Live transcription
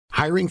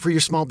Hiring for your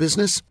small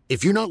business?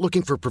 If you're not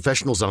looking for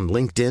professionals on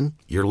LinkedIn,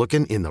 you're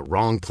looking in the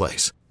wrong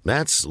place.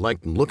 That's like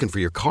looking for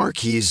your car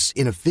keys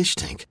in a fish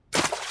tank.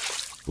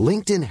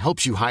 LinkedIn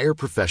helps you hire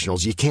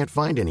professionals you can't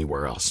find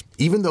anywhere else,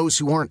 even those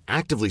who aren't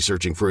actively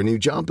searching for a new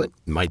job but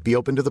might be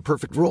open to the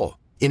perfect role.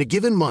 In a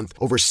given month,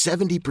 over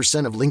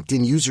 70% of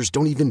LinkedIn users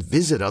don't even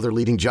visit other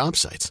leading job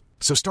sites.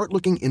 So start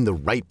looking in the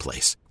right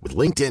place. With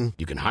LinkedIn,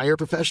 you can hire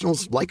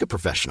professionals like a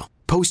professional.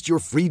 Post your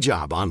free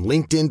job on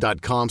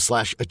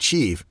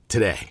linkedin.com/achieve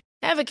today.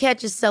 Ever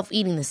catch yourself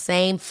eating the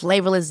same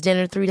flavorless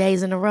dinner 3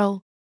 days in a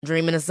row?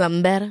 Dreaming of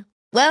something better?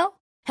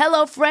 Well,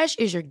 HelloFresh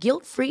is your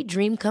guilt-free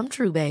dream come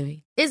true,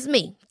 baby. It's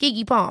me,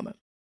 Keke Palmer.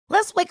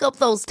 Let's wake up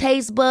those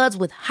taste buds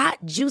with hot,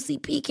 juicy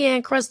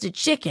pecan-crusted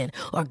chicken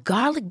or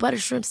garlic butter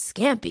shrimp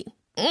scampi.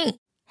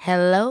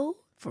 Hello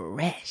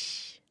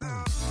Fresh.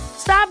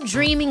 Stop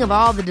dreaming of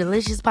all the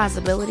delicious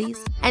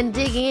possibilities and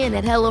dig in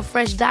at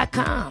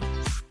HelloFresh.com.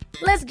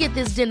 Let's get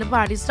this dinner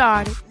party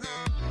started.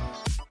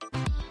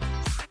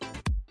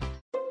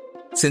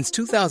 Since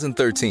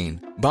 2013,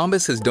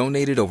 Bombas has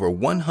donated over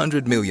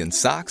 100 million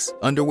socks,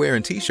 underwear,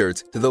 and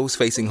T-shirts to those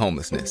facing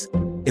homelessness.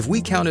 If we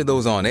counted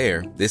those on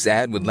air, this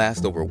ad would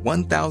last over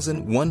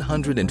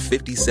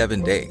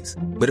 1,157 days.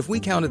 But if we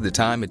counted the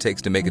time it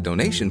takes to make a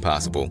donation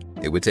possible,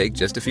 it would take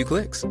just a few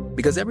clicks.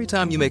 Because every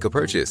time you make a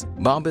purchase,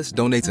 Bombas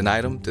donates an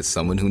item to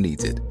someone who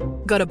needs it.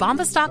 Go to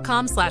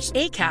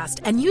bombas.com/ACAST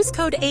and use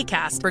code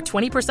ACAST for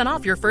 20%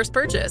 off your first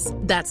purchase.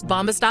 That's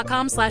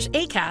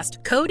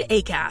bombas.com/ACAST, code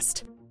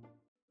ACAST.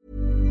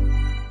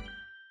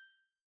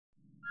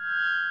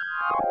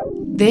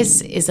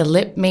 This is a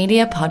Lip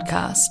Media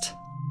podcast.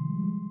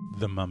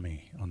 The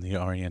Mummy on the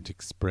Orient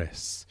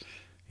Express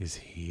is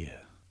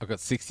here. I've got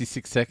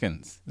 66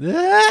 seconds.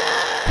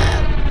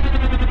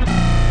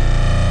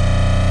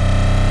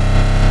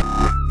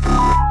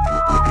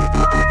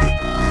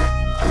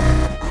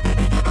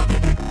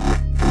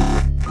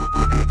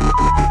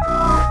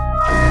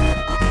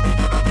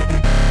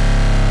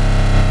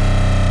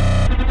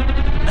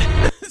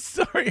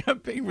 Sorry, I'm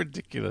being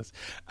ridiculous.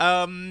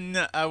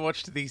 I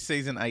watched the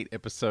season 8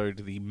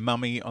 episode, The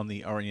Mummy on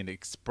the Orient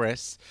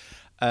Express,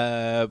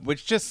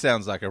 which just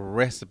sounds like a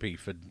recipe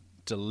for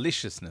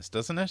deliciousness,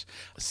 doesn't it?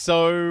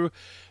 So,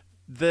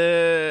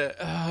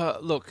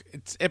 look,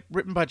 it's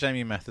written by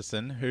Jamie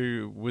Matheson,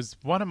 who was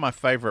one of my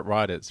favourite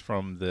writers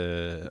from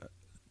the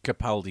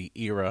Capaldi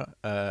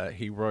era.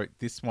 He wrote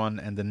this one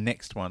and the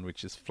next one,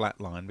 which is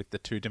Flatline, with the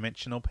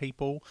two-dimensional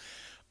people.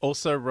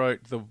 Also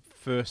wrote the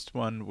first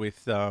one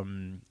with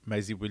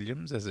Maisie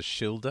Williams as a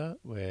Shilda,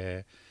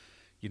 where,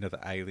 you know, the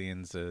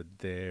aliens are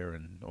there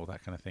and all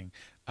that kind of thing.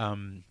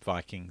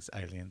 Vikings,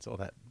 aliens, all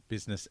that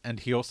business. And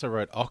he also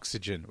wrote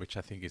Oxygen, which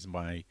I think is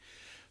my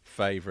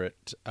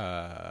favourite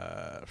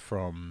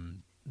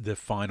from the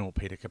final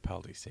Peter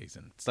Capaldi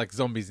season. It's like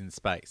zombies in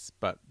space,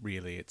 but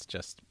really it's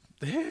just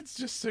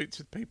suits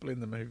with people in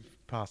them who've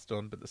passed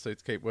on, but the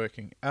suits keep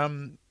working.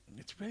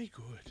 It's really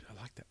good. I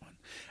like that one.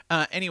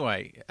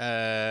 Anyway,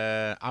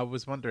 I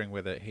was wondering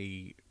whether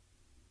he,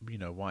 you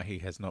know, why he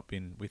has not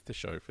been with the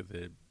show for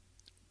the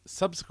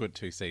subsequent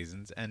 2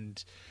 seasons.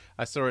 And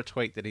I saw a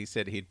tweet that he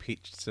said he'd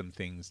pitched some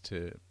things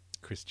to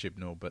Chris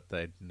Chibnall, but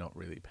they'd not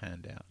really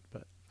panned out.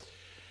 But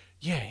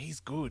yeah, he's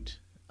good.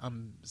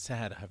 I'm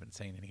sad I haven't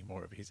seen any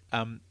more of his.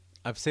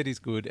 I've said he's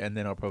good, and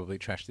then I'll probably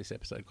trash this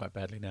episode quite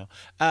badly now.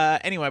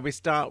 Anyway, we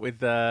start with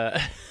the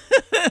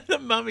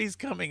mummy's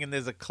coming, and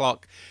there's a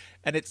clock,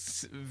 and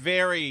it's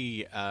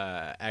very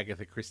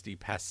Agatha Christie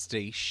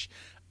pastiche.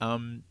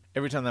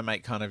 Every time they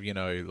make kind of, you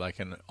know, like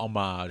an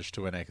homage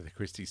to an Agatha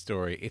Christie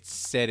story, it's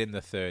set in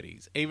the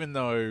 30s, even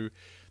though,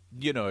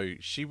 you know,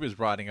 she was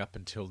writing up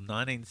until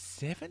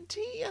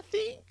 1970, I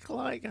think.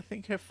 Like, I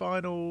think her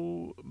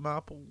final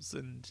Marples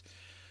and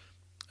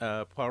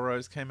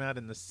Poirot's came out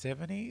in the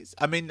 70s.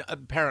 I mean,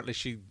 apparently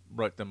she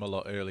wrote them a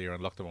lot earlier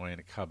and locked them away in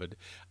a cupboard.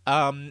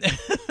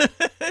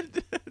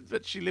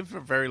 But she lived for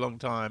a very long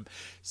time.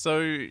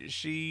 So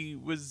she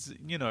was,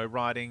 you know,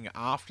 writing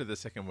after the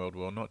Second World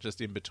War, not just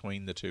in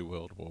between the 2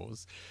 world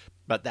wars.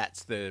 But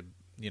that's the,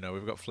 you know,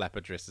 we've got flapper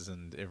dresses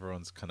and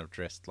everyone's kind of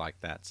dressed like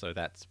that. So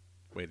that's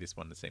where this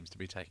one seems to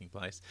be taking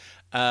place.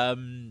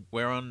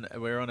 We're on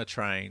a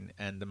train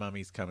and the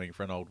mummy's coming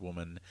for an old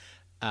woman.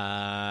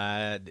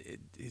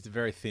 It's a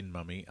very thin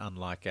mummy,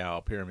 unlike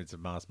our Pyramids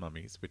of Mars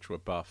mummies, which were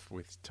buff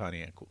with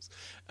tiny ankles.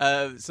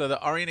 So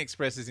the Orient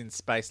Express is in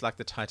space like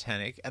the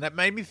Titanic, and it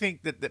made me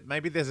think that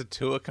maybe there's a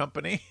tour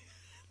company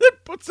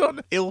that puts on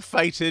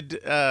ill-fated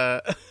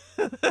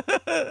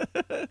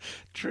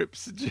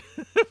trips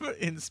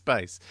in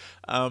space.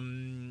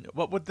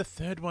 What would the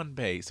third one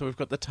be? So we've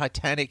got the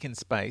Titanic in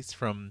space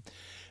from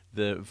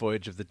the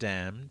Voyage of the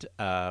Damned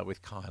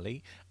with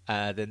Kylie.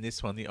 Then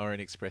this one, the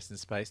Orient Express in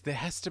space. There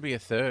has to be a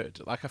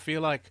third. Like, I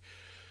feel like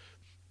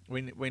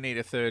we need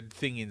a third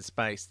thing in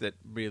space that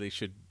really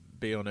should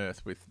be on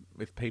Earth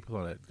with people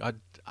on it.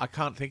 I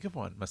can't think of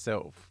one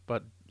myself,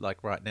 but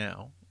like right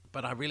now.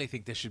 But I really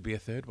think there should be a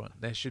third one.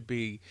 There should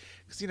be,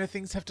 because, you know,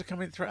 things have to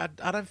come in through.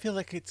 I don't feel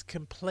like it's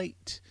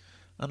complete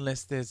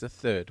unless there's a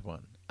third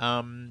one.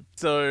 There's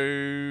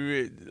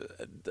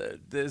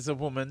a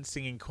woman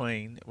singing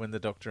Queen when the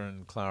Doctor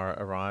and Clara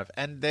arrive,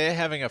 and they're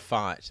having a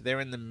fight. They're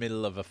in the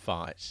middle of a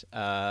fight.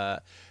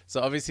 So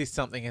obviously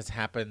something has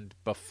happened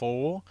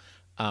before.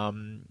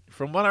 From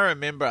what I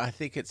remember, I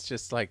think it's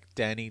just like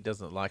Danny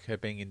doesn't like her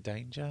being in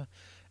danger,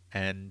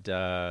 and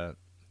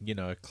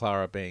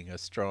Clara being a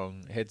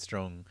strong,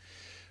 headstrong,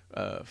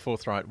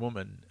 forthright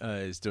woman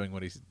is doing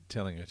what he's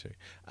telling her to,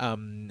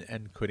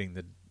 and quitting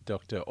the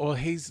Doctor. Or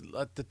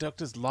the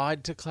Doctor's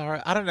lied to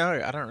Clara. I don't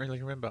know. I don't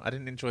really remember. I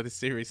didn't enjoy this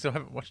series, so I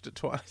haven't watched it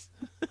twice.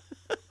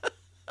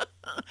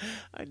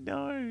 I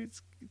know,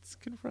 it's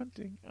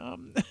confronting.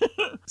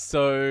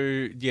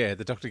 So yeah,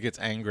 the Doctor gets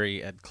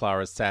angry at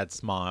Clara's sad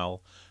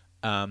smile,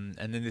 and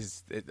then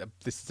this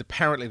is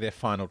apparently their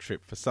final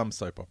trip for some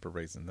soap opera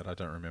reason that I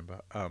don't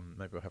remember.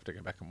 Maybe I'll have to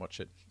go back and watch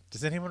it.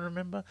 Does anyone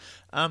remember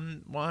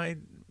why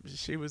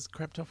she was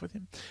crapped off with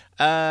him?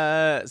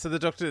 So the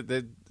Doctor,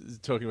 they're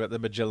talking about the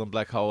Magellan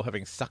black hole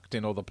having sucked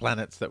in all the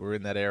planets that were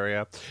in that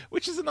area,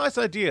 which is a nice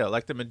idea.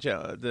 Like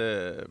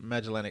the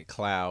Magellanic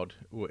Cloud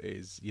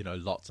is,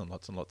 lots and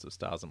lots and lots of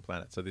stars and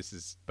planets. So this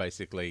is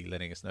basically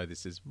letting us know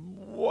this is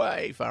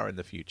way far in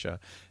the future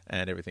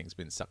and everything's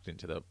been sucked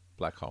into the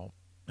black hole.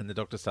 And the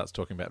Doctor starts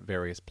talking about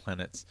various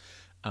planets,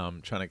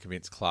 trying to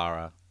convince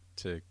Clara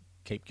to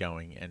keep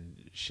going, and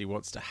she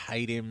wants to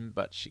hate him,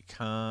 but she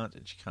can't,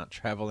 and she can't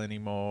travel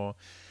anymore.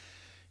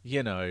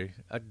 I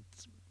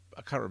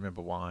can't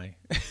remember why,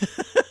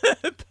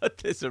 but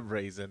there's a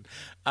reason.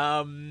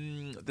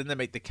 Then they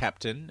meet the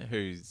captain,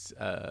 who's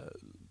a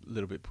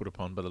little bit put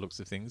upon by the looks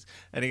of things,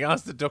 and he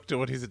asks the Doctor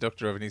what he's a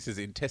doctor of, and he says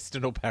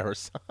intestinal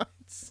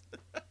parasites.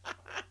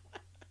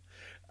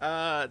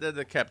 Then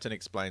the captain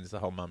explains the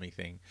whole mummy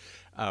thing,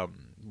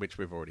 which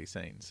we've already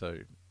seen, so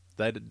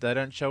they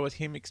don't show us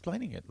him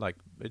explaining it. Like,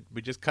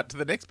 we just cut to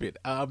the next bit.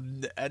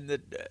 And the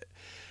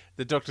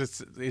Doctor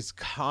is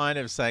kind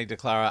of saying to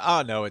Clara,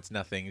 oh, no, it's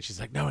nothing. And she's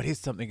like, no, it is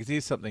something. It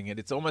is something. And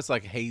it's almost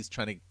like he's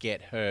trying to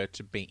get her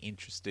to be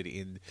interested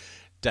in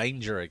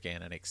danger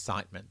again and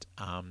excitement.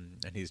 And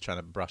he's trying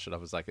to brush it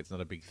off as like it's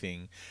not a big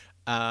thing.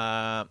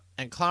 And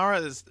Clara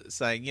is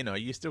saying,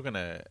 you're still going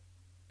to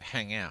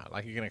hang out.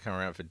 Like, you're going to come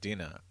around for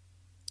dinner.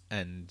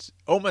 And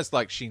almost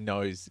like she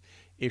knows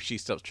if she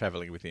stops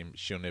traveling with him,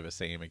 she'll never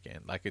see him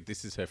again. Like,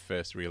 this is her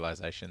first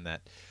realization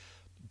that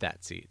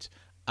that's it.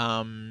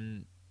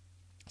 So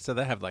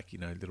they have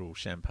little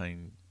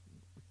champagne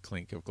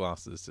clink of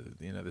glasses.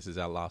 This is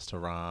our last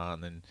hurrah.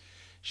 And then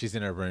she's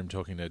in her room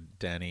talking to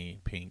Danny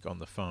Pink on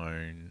the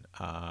phone.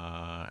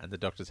 And the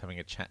Doctor's having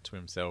a chat to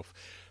himself.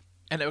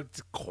 And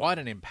it's quite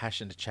an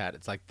impassioned chat.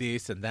 It's like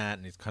this and that.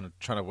 And he's kind of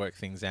trying to work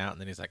things out.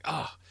 And then he's like,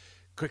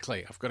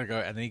 quickly, I've got to go.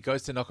 And then he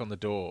goes to knock on the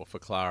door for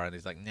Clara, and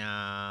he's like,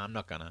 nah, I'm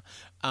not gonna.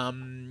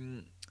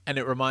 And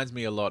it reminds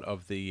me a lot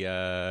of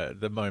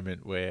the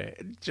moment where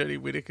Jodie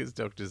Whittaker's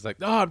Doctor's like,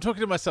 I'm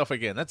talking to myself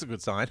again. That's a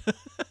good sign.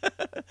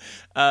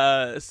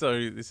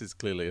 So this is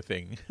clearly a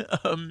thing.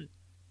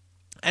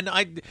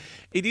 And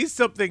it is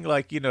something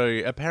like,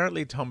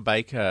 apparently Tom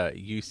Baker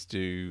used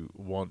to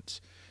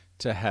want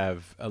to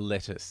have a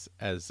lettuce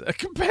as a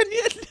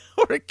companion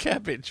or a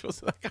cabbage or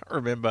something. I can't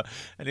remember.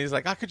 And he's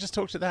like, I could just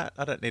talk to that.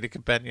 I don't need a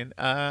companion.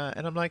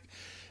 And I'm like,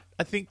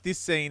 I think this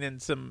scene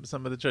and some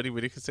of the Jodie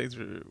Whittaker scenes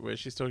where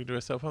she's talking to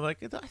herself, I'm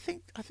like, I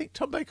think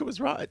Tom Baker was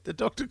right. The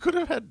Doctor could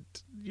have had,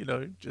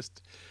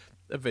 just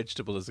a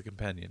vegetable as a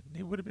companion.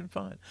 He would have been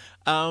fine.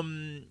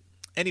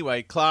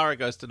 Anyway, Clara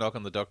goes to knock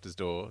on the Doctor's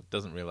door,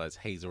 doesn't realise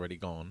he's already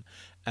gone.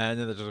 And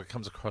then the Doctor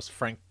comes across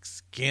Frank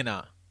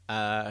Skinner,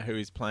 who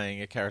is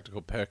playing a character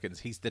called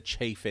Perkins. He's the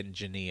chief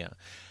engineer.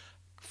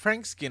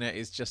 Frank Skinner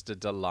is just a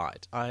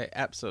delight. I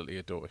absolutely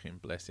adore him,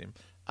 bless him.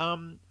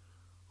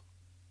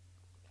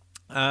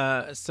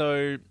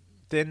 So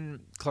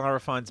then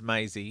Clara finds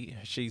Maisie.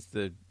 She's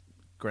the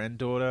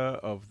granddaughter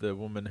of the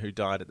woman who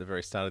died at the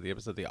very start of the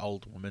episode, the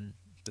old woman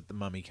that the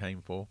mummy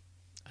came for.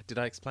 Did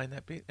I explain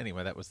that bit?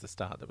 Anyway, that was the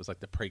start. That was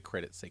like the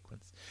pre-credit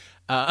sequence.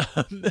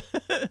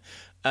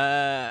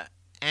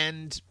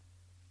 And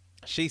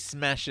she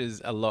smashes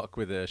a lock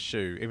with her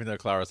shoe, even though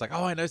Clara's like,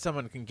 I know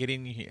someone can get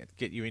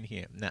you in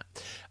here. Nah.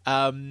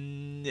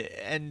 And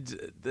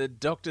the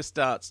Doctor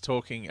starts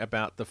talking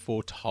about the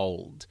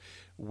foretold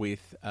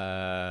with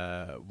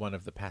one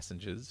of the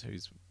passengers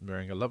who's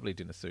wearing a lovely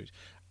dinner suit.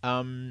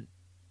 And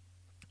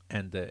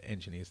the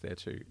engineer's there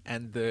too.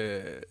 And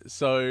the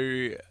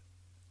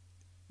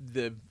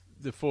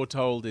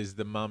foretold is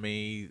the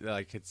mummy.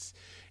 Like, it's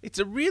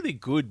a really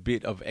good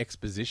bit of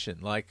exposition.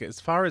 Like, as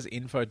far as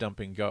info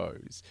dumping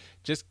goes,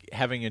 just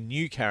having a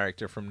new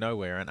character from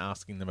nowhere and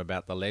asking them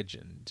about the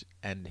legend,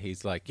 and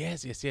he's like,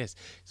 yes, it's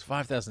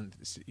 5,000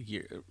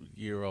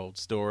 year old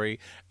story.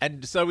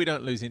 And so we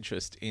don't lose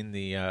interest in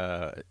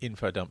the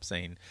info dump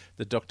scene.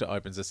 The Doctor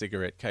opens a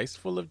cigarette case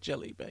full of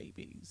jelly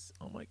babies.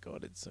 Oh my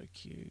god, it's so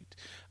cute.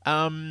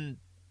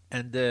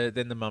 And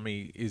then the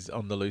mummy is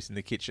on the loose in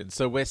the kitchen.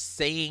 So we're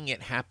seeing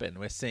it happen.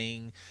 We're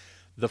seeing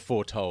the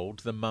foretold,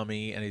 the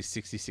mummy and his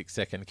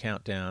 66-second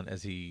countdown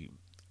as he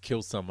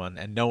kills someone,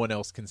 and no one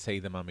else can see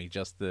the mummy,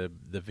 just the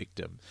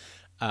victim.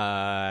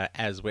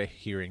 as we're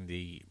hearing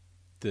the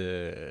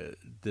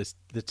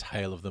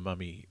tale of the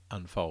mummy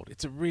unfold.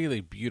 It's a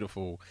really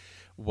beautiful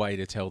way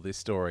to tell this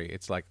story.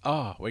 It's like,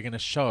 we're going to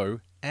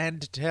show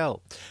and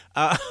tell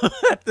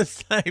at the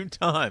same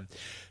time.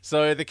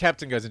 So the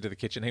captain goes into the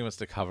kitchen. He wants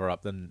to cover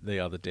up the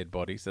other dead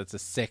body. So that's the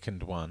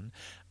second one.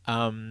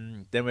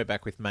 Then we're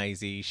back with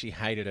Maisie. She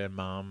hated her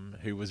mum,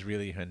 who was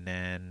really her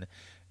nan,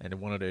 and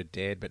wanted her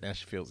dead, but now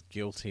she feels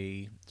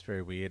guilty. It's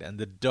very weird. And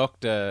the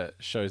doctor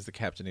shows the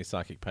captain his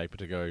psychic paper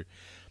to go,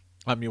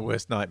 I'm your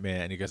worst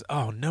nightmare. And he goes,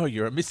 oh no,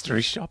 you're a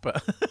mystery shopper.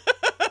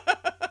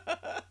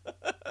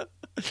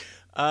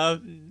 I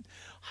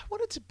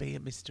wanted to be a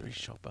mystery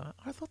shopper.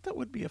 I thought that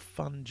would be a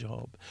fun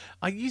job.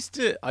 I used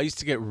to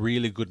get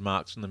really good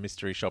marks from the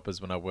mystery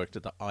shoppers when I worked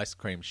at the ice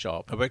cream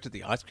shop. I worked at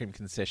the ice cream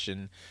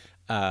concession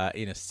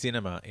in a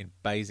cinema in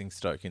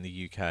Basingstoke in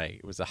the UK.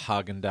 It was a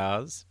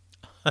Haagen-Dazs.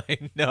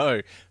 I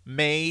know,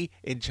 me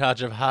in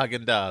charge of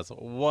Haagen-Dazs.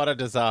 What a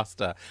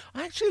disaster.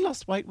 I actually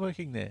lost weight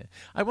working there.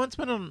 I once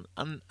went on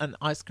an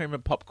ice cream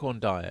and popcorn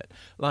diet.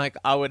 Like,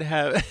 I would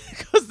have,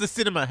 because the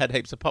cinema had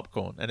heaps of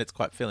popcorn and it's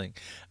quite filling.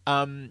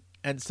 And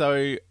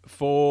so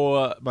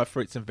for my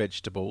fruits and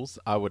vegetables,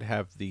 I would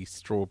have the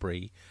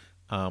strawberry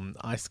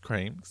ice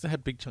cream, because it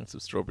had big chunks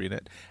of strawberry in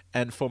it.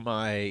 And for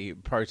my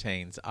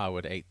proteins, I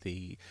would eat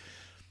the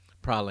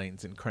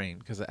pralines and cream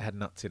because it had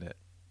nuts in it.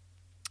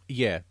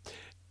 Yeah.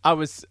 I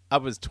was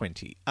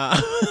 20.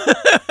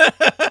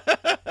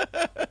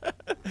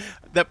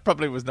 That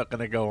probably was not going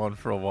to go on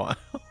for a while.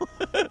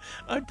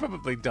 I'd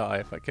probably die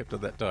if I kept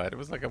on that diet. It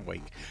was like a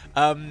week.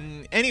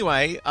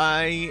 Anyway,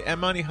 I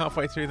am only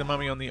halfway through The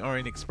Mummy on the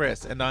Orient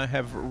Express, and I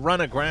have run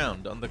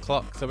aground on the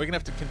clock, so we're going to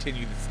have to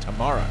continue this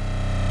tomorrow.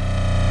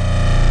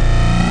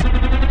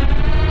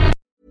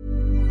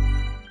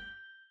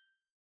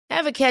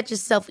 Ever catch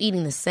yourself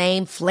eating the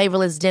same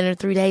flavorless dinner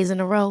 3 days in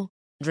a row?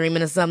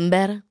 Dreaming of something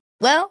better?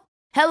 Well,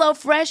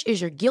 HelloFresh is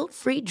your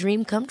guilt-free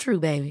dream come true,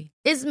 baby.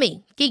 It's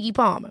me, Keke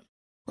Palmer.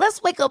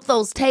 Let's wake up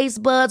those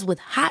taste buds with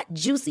hot,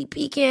 juicy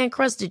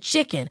pecan-crusted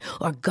chicken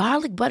or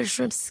garlic butter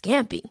shrimp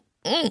scampi.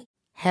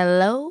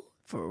 Hello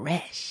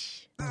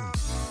Fresh.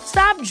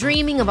 Stop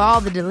dreaming of all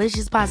the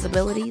delicious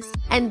possibilities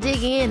and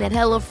dig in at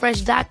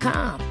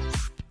HelloFresh.com.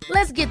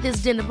 Let's get this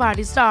dinner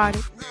party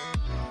started.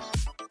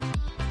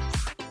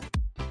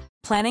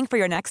 Planning for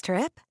your next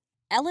trip?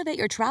 Elevate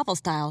your travel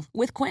style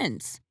with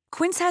Quince.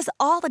 Quince has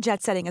all the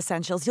jet-setting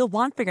essentials you'll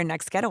want for your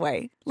next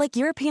getaway, like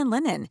European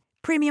linen,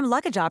 premium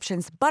luggage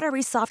options,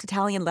 buttery soft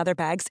Italian leather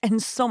bags,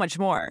 and so much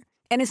more.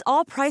 And is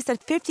all priced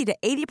at 50 to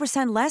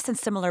 80% less than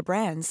similar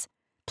brands.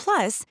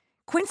 Plus,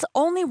 Quince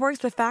only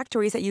works with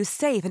factories that use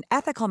safe and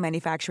ethical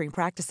manufacturing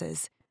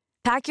practices.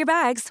 Pack your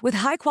bags with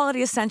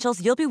high-quality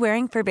essentials you'll be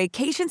wearing for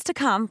vacations to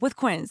come with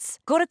Quince.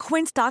 Go to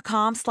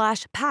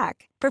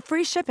quince.com/pack for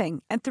free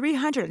shipping and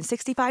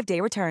 365-day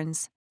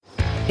returns.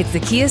 It's the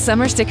Kia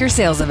Summer Sticker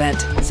Sales Event,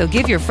 so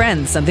give your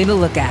friends something to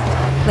look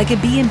at, like a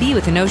B&B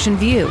with an ocean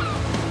view,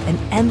 an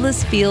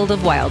endless field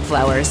of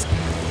wildflowers,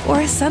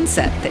 or a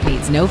sunset that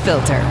needs no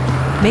filter.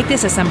 Make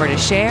this a summer to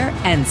share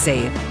and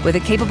save with a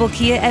capable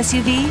Kia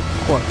SUV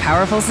or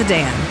powerful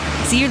sedan.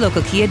 See your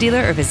local Kia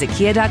dealer or visit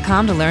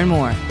kia.com to learn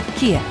more.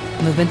 Kia,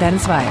 movement that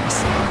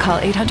inspires. Call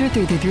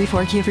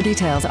 800-3334-KIA for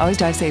details. Always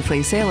drive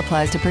safely. Sale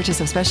applies to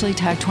purchase of specially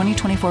tagged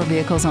 2024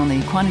 vehicles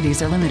only.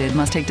 Quantities are limited.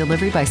 Must take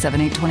delivery by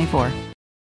 7/8/24.